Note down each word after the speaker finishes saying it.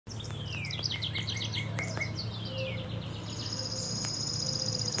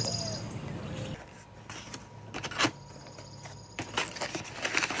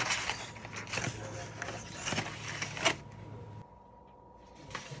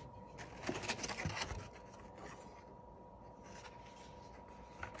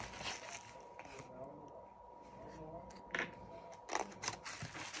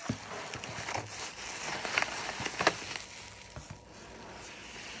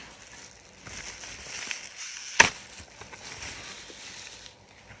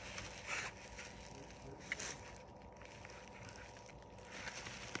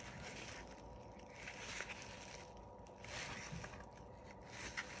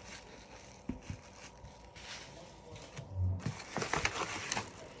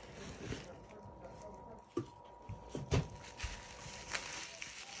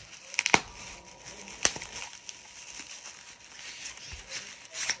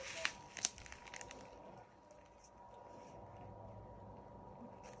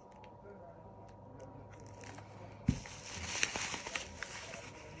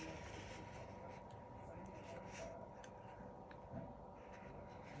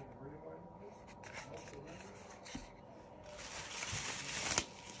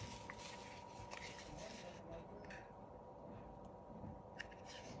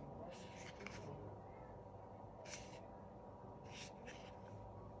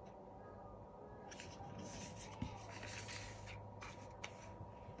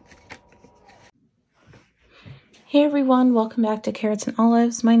Hey everyone, welcome back to Carrots and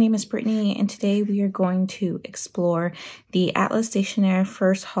Olives. My name is Brittany and today we are going to explore the Atlas Stationery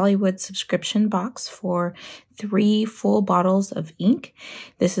First Hollywood subscription box for 3 full bottles of ink.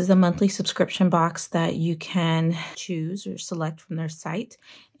 This is a monthly subscription box that you can choose or select from their site,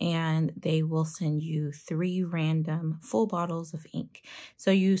 and they will send you 3 random full bottles of ink.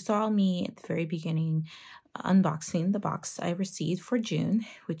 So you saw me at the very beginning unboxing the box I received for June,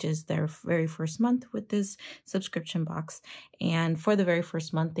 which is their very first month with this subscription box. And for the very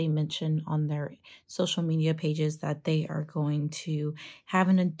first month, they mentioned on their social media pages that they are going to have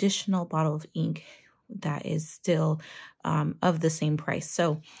an additional bottle of ink that is still of the same price.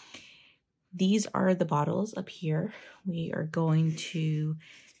 So these are the bottles up here. We are going to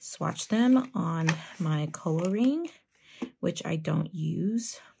swatch them on my coloring, which I don't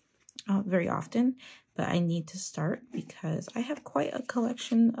use very often, but I need to start because I have quite a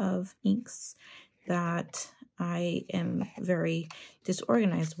collection of inks that I am very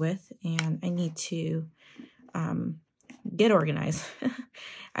disorganized with, and I need to get organized.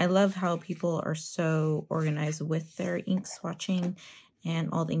 I love how people are so organized with their ink swatching and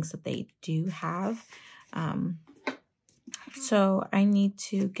all the inks that they do have. So I need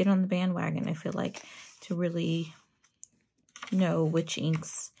to get on the bandwagon, I feel like, to really know which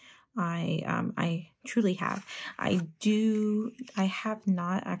inks I truly have. I have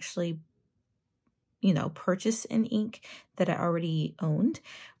not actually, purchased an ink that I already owned,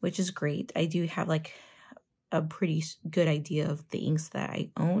 which is great. I do have like a pretty good idea of the inks that I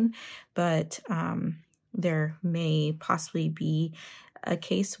own, but there may possibly be a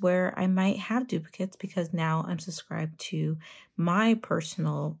case where I might have duplicates because now I'm subscribed to my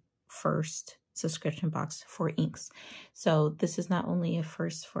personal first subscription box for inks. So this is not only a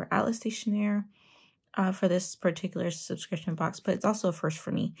first for Atlas Stationery for this particular subscription box, but it's also a first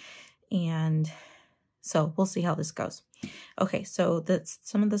for me. And so we'll see how this goes. Okay, so that's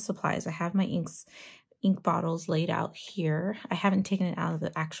some of the supplies. I have my ink bottles laid out here. I haven't taken it out of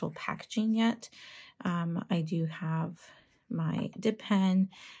the actual packaging yet. I do have my dip pen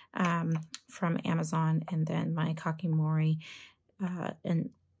from Amazon, and then my Kakimori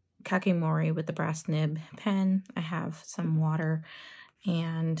Kakimori with the brass nib pen. I have some water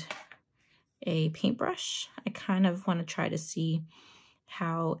and a paintbrush. I kind of want to try to see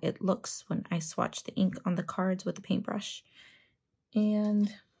how it looks when I swatch the ink on the cards with the paintbrush.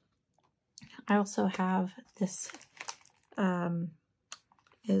 And I also have this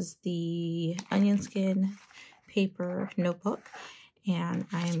is the onion skin paper notebook, and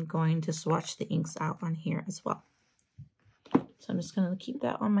I am going to swatch the inks out on here as well. So I'm just going to keep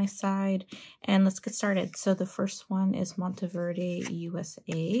that on my side, and let's get started. So the first one is Monteverde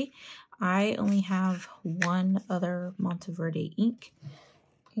USA. I only have one other Monteverde ink,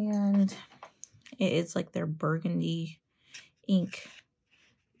 and it is like their burgundy ink.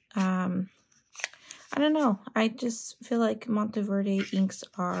 I don't know. I just feel like Monteverde inks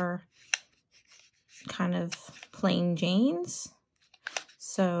are kind of plain Janes,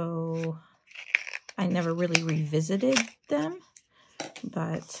 so I never really revisited them.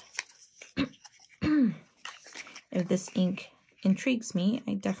 But if this ink intrigues me,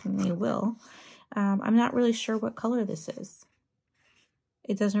 I definitely will. I'm not really sure what color this is.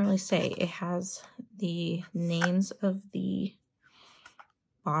 It doesn't really say. It has the names of the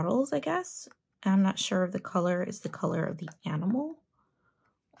bottles, I guess. I'm not sure if the color is the color of the animal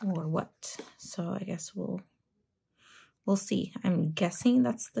or what. So I guess we'll see. I'm guessing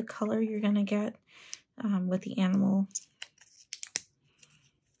that's the color you're gonna get with the animal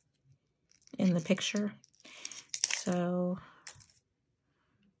in the picture. So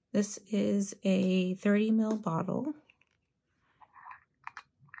this is a 30 ml bottle,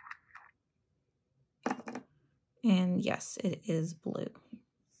 and yes, it is blue.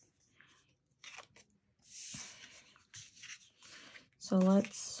 So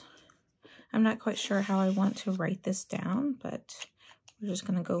I'm not quite sure how I want to write this down, but we're just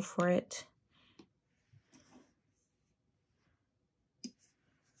gonna go for it.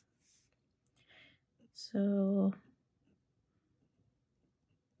 So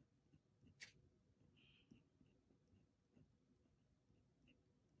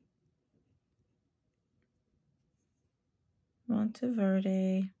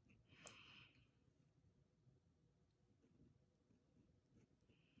Monteverde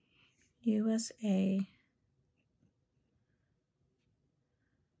USA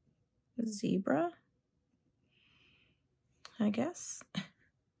zebra, I guess.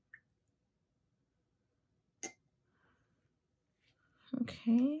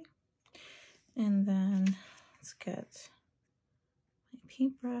 Okay, and then let's get my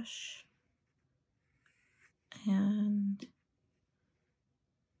paintbrush and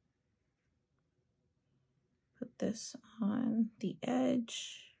put this on the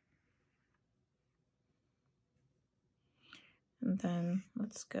edge. And then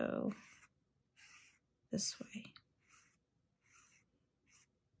let's go this way.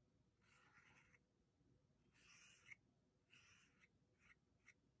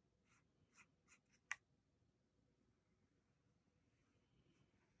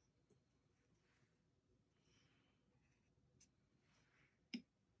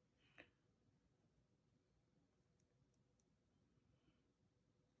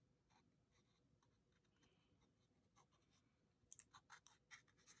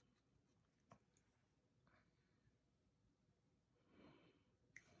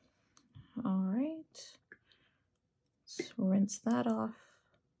 All right, let's rinse that off.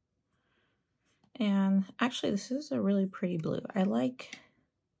 And actually, this is a really pretty blue.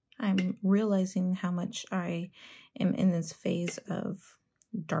 I'm realizing how much I am in this phase of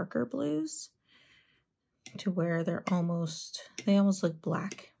darker blues to where they almost look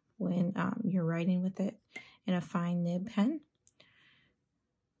black when you're writing with it in a fine nib pen.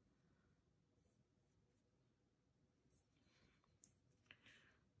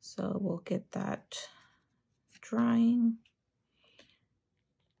 So we'll get that drying,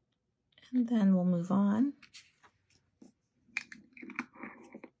 and then we'll move on.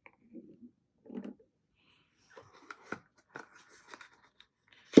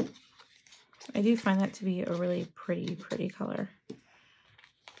 I do find that to be a really pretty color.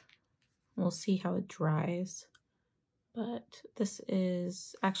 We'll see how it dries, but this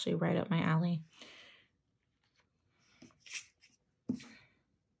is actually right up my alley.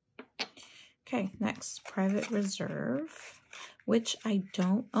 Okay, next, Private Reserve, which I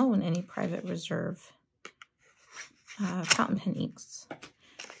don't own any Private Reserve fountain pen inks.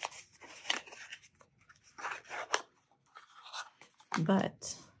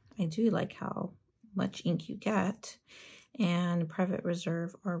 But I do like how much ink you get, and Private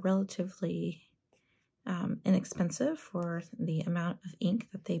Reserve are relatively inexpensive for the amount of ink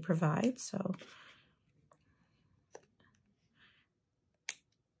that they provide. So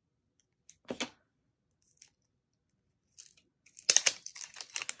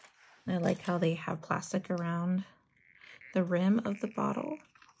I like how they have plastic around the rim of the bottle.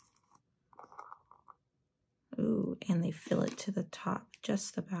 Ooh, and they fill it to the top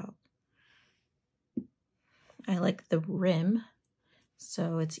just about. I like the rim,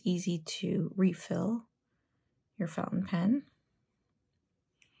 so it's easy to refill your fountain pen.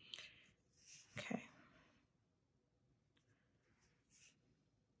 Okay.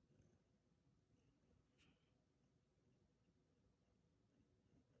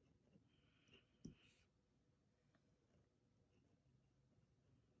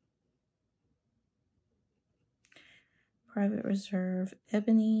 Private Reserve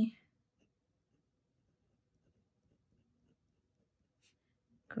Ebony,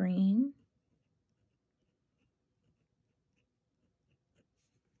 green,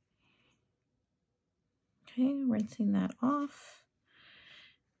 okay, rinsing that off,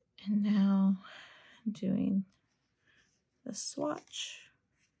 and now doing the swatch.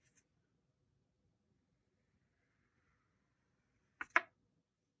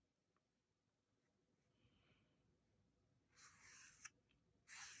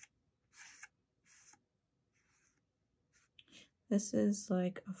 This is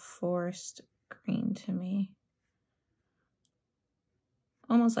like a forest green to me.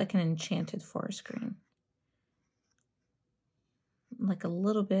 Almost like an enchanted forest green. Like a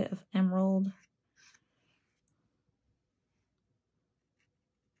little bit of emerald.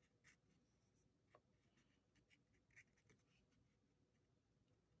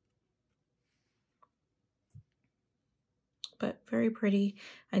 But very pretty.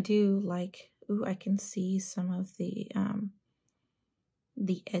 I do like, ooh, I can see some of the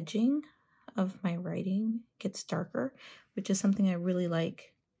edging of my writing gets darker, which is something I really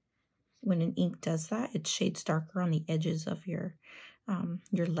like when an ink does that. It shades darker on the edges of your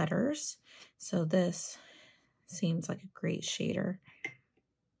letters. So this seems like a great shader.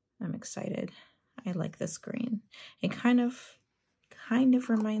 I'm excited. I like this green. It kind of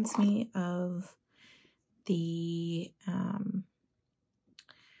reminds me of the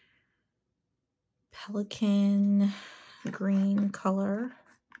pelican green color,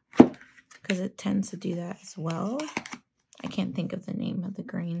 because it tends to do that as well. I can't think of the name of the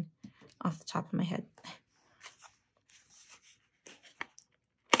green off the top of my head.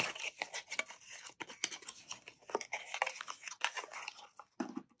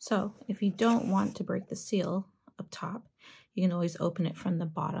 So if you don't want to break the seal up top, You can always open it from the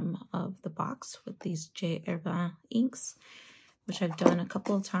bottom of the box with these J. Herbin inks, which I've done a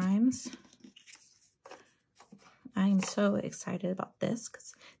couple of times. I'm so excited about this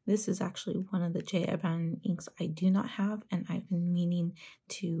because this is actually one of the J. Herbin inks I do not have and I've been meaning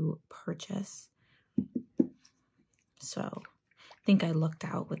to purchase. So I think I lucked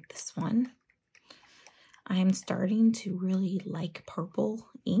out with this one. I am starting to really like purple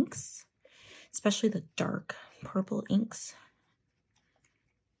inks, especially the dark purple inks.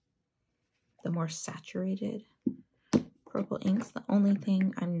 The more saturated purple inks. The only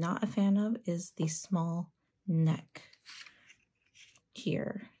thing I'm not a fan of is the small neck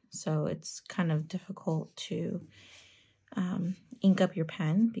here. So it's kind of difficult to ink up your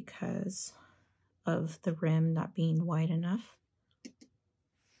pen because of the rim not being wide enough.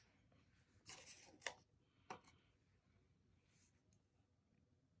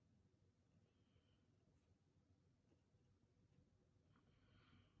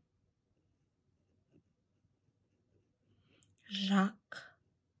 Jacques.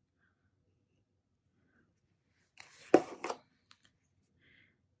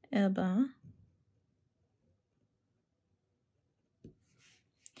 Herbin.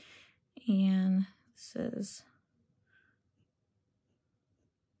 And this is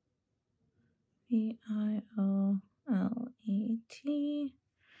Violet,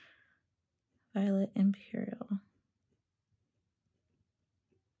 Violet Imperial.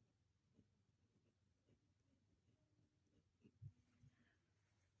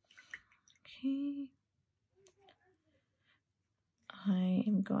 Okay. I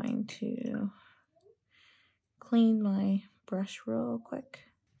am going to clean my brush real quick.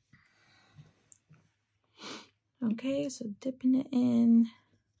 Okay, so dipping it in.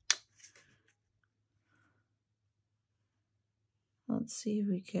 Let's see if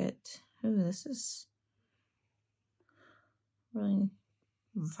we get, oh, this is really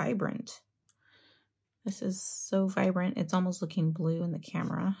vibrant. This is so vibrant, it's almost looking blue in the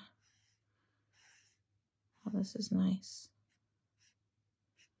camera. Oh, this is nice.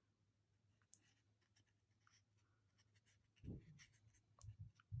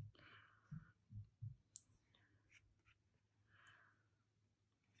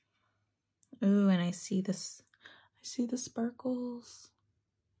 Ooh, and I see this, I see the sparkles,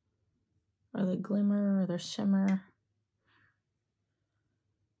 or the glimmer, or the shimmer.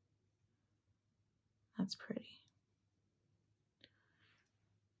 That's pretty.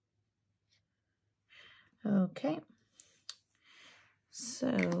 Okay,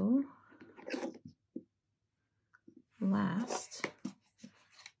 so last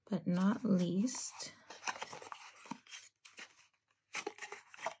but not least,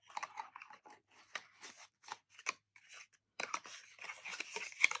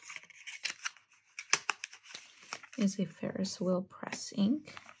 is a Ferris wheel press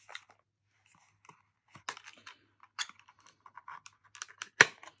ink.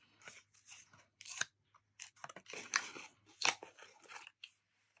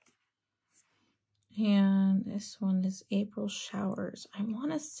 And this one is April Showers. I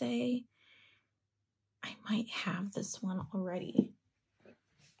want to say I might have this one already.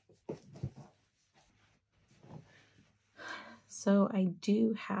 So I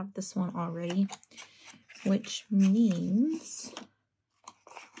do have this one already, which means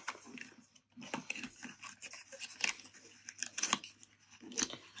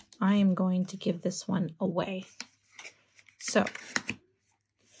I am going to give this one away. So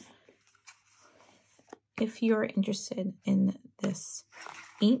if you're interested in this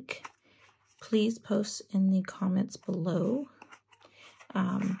ink, please post in the comments below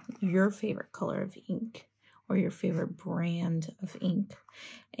your favorite color of ink or your favorite brand of ink,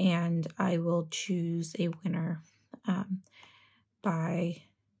 and I will choose a winner by,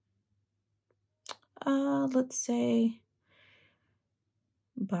 let's say,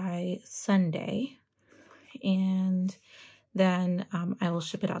 by Sunday, and then I will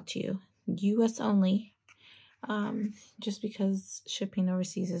ship it out to you. US only, just because shipping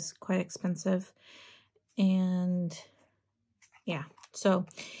overseas is quite expensive. And yeah, so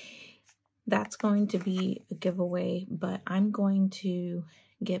that's going to be a giveaway, but I'm going to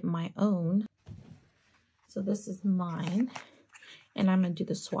get my own. So this is mine, and I'm going to do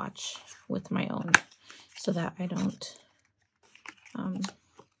the swatch with my own so that I don't,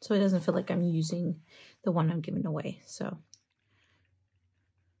 so it doesn't feel like I'm using the one I'm giving away. So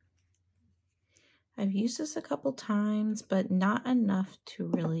I've used this a couple times, but not enough to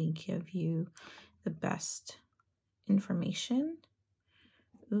really give you the best information.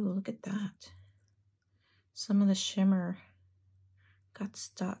 Ooh, look at that. Some of the shimmer got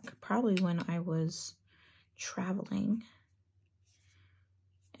stuck, probably when I was traveling.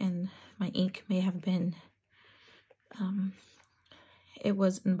 and my ink may have been, it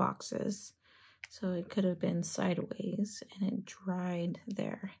was in boxes, so it could have been sideways and it dried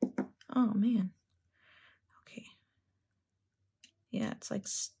there. Oh man. Okay. Yeah, it's like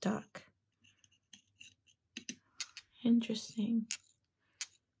stuck. Interesting.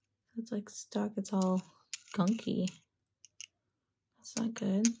 It's like stuck. It's all gunky. That's not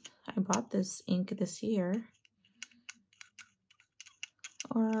good. I bought this ink this year.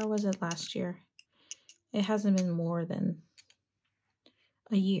 Or was it last year? It hasn't been more than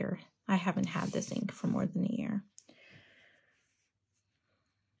a year. I haven't had this ink for more than a year.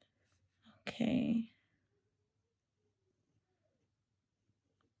 Okay.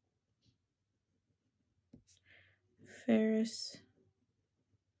 Ferris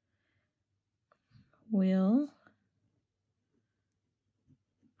wheel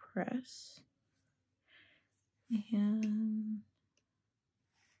press. And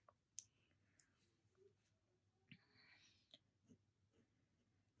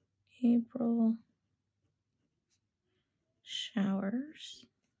April showers.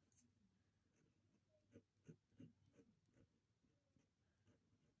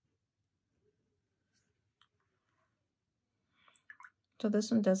 So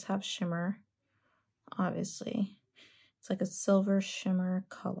this one does have shimmer, obviously. It's like a silver shimmer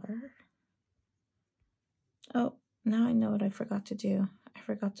color. Oh, now I know what I forgot to do. I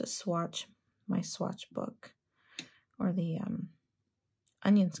forgot to swatch my swatch book, or the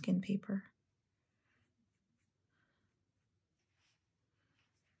onion skin paper.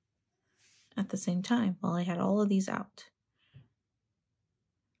 At the same time, while I had all of these out.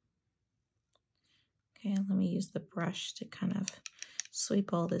 Okay, let me use the brush to kind of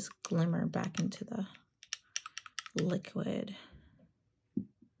sweep all this glimmer back into the liquid.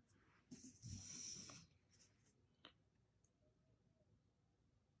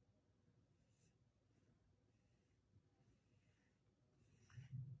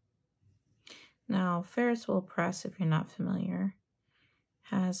 Now, Ferris wheel press, if you're not familiar,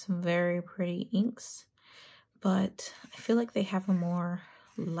 has some very pretty inks, but I feel like they have a more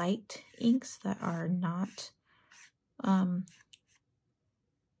light inks that are not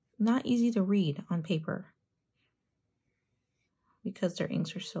easy to read on paper because their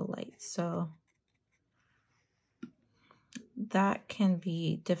inks are so light. So that can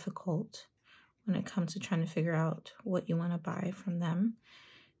be difficult when it comes to trying to figure out what you want to buy from them,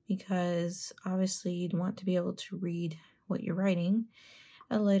 because obviously you'd want to be able to read what you're writing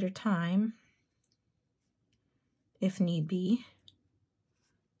at a later time if need be.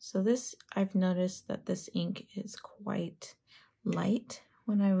 So this, I've noticed that this ink is quite light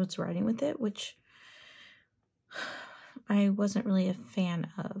when I was writing with it, which I wasn't really a fan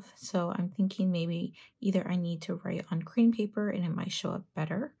of. So I'm thinking maybe either I need to write on cream paper and it might show up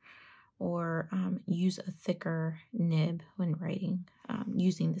better, or use a thicker nib when writing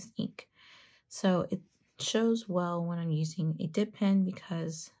using this ink. So it shows well when I'm using a dip pen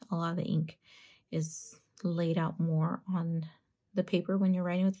because a lot of the ink is laid out more on the paper when you're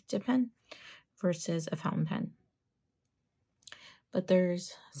writing with a dip pen versus a fountain pen. But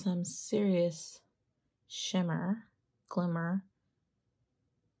there's some serious shimmer, glimmer,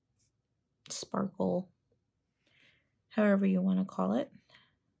 sparkle, however you want to call it.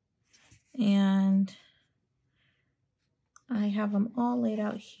 And I have them all laid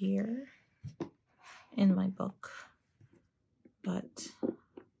out here in my book, but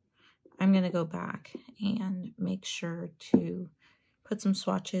I'm going to go back and make sure to put some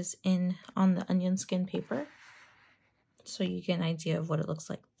swatches in on the onion skin paper so you get an idea of what it looks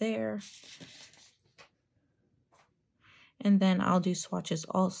like there. And then I'll do swatches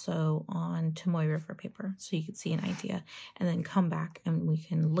also on Tomoe River paper so you can see an idea, and then come back and we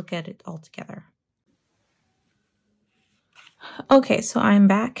can look at it all together. Okay, so I'm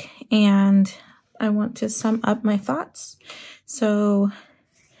back and I want to sum up my thoughts. So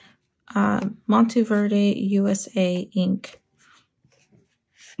Monteverde USA ink,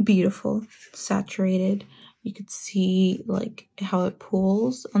 beautiful, saturated. You could see like how it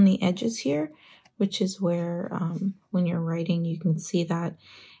pulls on the edges here, which is where when you're writing you can see that,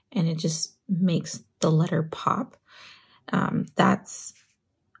 and it just makes the letter pop. That's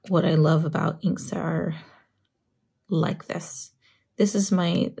what I love about inks that are like this. This is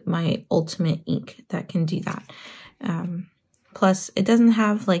my ultimate ink that can do that. Plus, it doesn't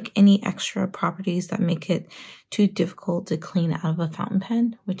have like any extra properties that make it too difficult to clean out of a fountain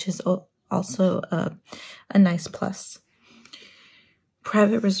pen, which is also a nice plus.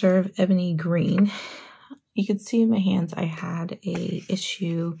 Private Reserve Ebony Green. You could see in my hands I had a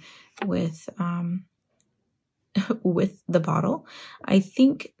issue with with the bottle. I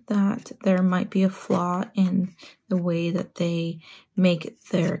think that there might be a flaw in the way that they make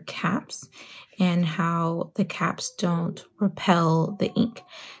their caps and how the caps don't repel the ink.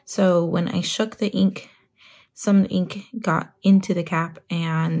 So when I shook the ink, some ink got into the cap,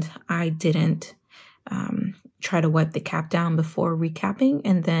 and I didn't try to wipe the cap down before recapping,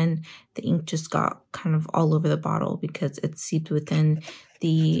 and then the ink just got kind of all over the bottle because it seeped within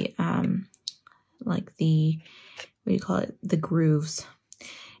the like the, what do you call it, the grooves.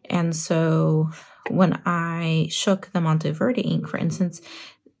 And so when I shook the Monteverde ink, for instance,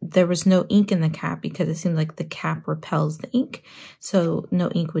 there was no ink in the cap because it seemed like the cap repels the ink. So no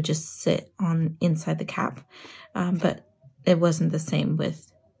ink would just sit on inside the cap. But it wasn't the same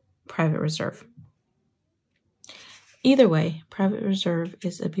with Private Reserve. Either way, Private Reserve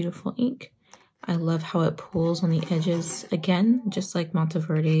is a beautiful ink. I love how it pulls on the edges again, just like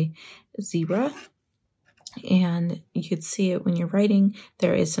Monteverde Zebra. And you could see it when you're writing.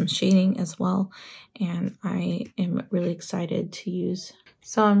 There is some shading as well. And I am really excited to use.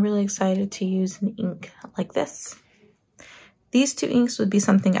 So I'm really excited to use an ink like this. These two inks would be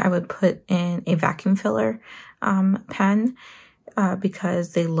something I would put in a vacuum filler pen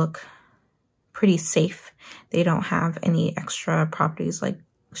because they look pretty safe. They don't have any extra properties like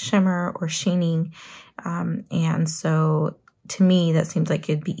shimmer or sheening. And so to me, that seems like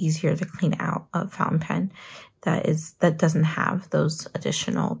it'd be easier to clean out a fountain pen that doesn't have those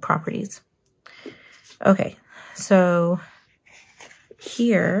additional properties. Okay, so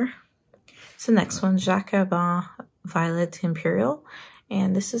here, so next one, Jacques Herbin Violet Imperial,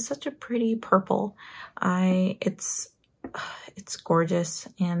 and this is such a pretty purple. It's gorgeous,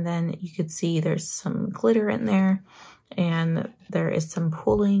 and then you could see there's some glitter in there, and there is some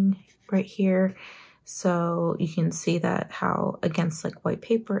pooling right here. So you can see that how against like white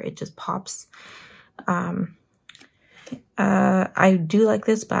paper, it just pops. I do like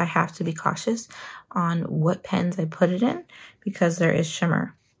this, but I have to be cautious on what pens I put it in because there is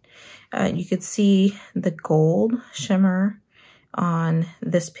shimmer. You could see the gold shimmer on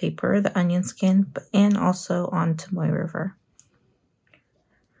this paper, the onion skin, and also on Tomoe River.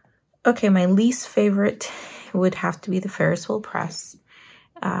 Okay, my least favorite would have to be the Ferris Wheel Press.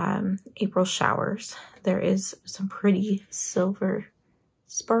 April Showers. There is some pretty silver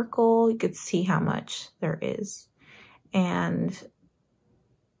sparkle. You could see how much there is. And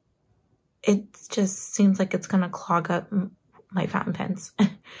it just seems like it's going to clog up my fountain pens.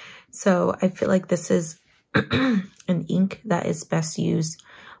 So I feel like this is an ink that is best used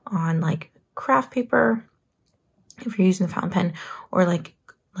on like craft paper, if you're using a fountain pen, or like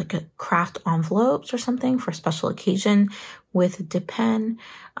a craft envelopes or something for a special occasion with a dip pen,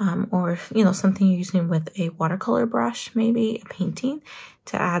 or, you know, something you're using with a watercolor brush, maybe a painting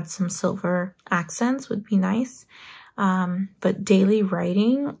to add some silver accents would be nice. But daily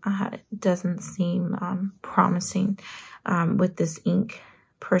writing doesn't seem promising with this ink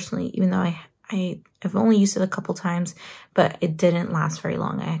personally, even though I've only used it a couple times, but it didn't last very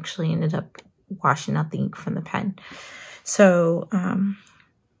long. I actually ended up washing out the ink from the pen. So,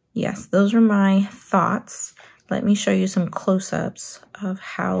 yes, those are my thoughts. Let me show you some close-ups of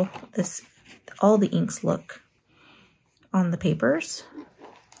how all the inks look on the papers.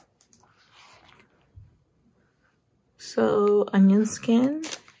 So onion skin,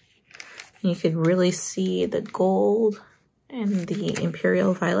 you could really see the gold and the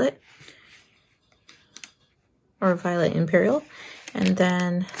Imperial Violet, or Violet Imperial. And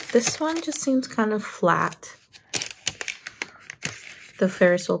then this one just seems kind of flat, the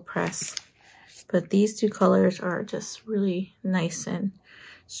Ferris Wheel Press. But these two colors are just really nice and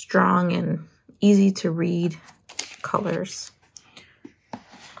strong and easy to read colors.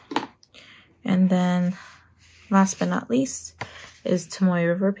 And then last but not least is Tomoe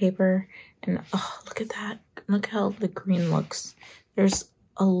River paper. And oh, look at that. Look how the green looks. There's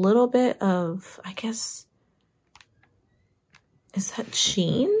a little bit of, I guess, is that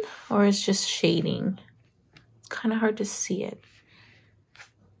sheen or is just shading? Kind of hard to see it.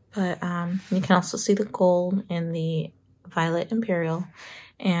 But you can also see the gold in the Violet Imperial.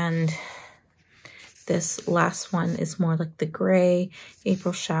 And this last one is more like the gray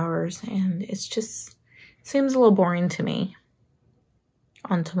April Showers. And it's just, seems a little boring to me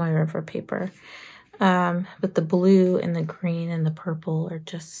on Tomoe River paper. But the blue and the green and the purple are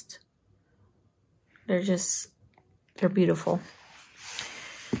just, they're beautiful.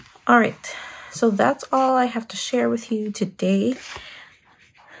 All right, so that's all I have to share with you today.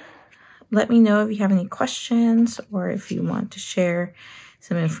 Let me know if you have any questions or if you want to share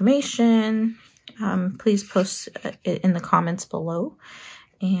some information. Please post it in the comments below.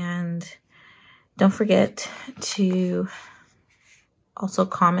 And Don't forget to also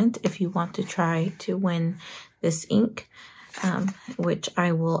comment if you want to try to win this ink, which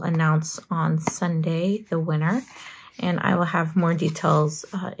I will announce on Sunday, the winner, and I will have more details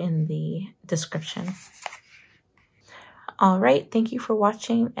in the description. All right, thank you for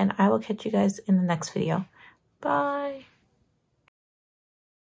watching, and I will catch you guys in the next video. Bye.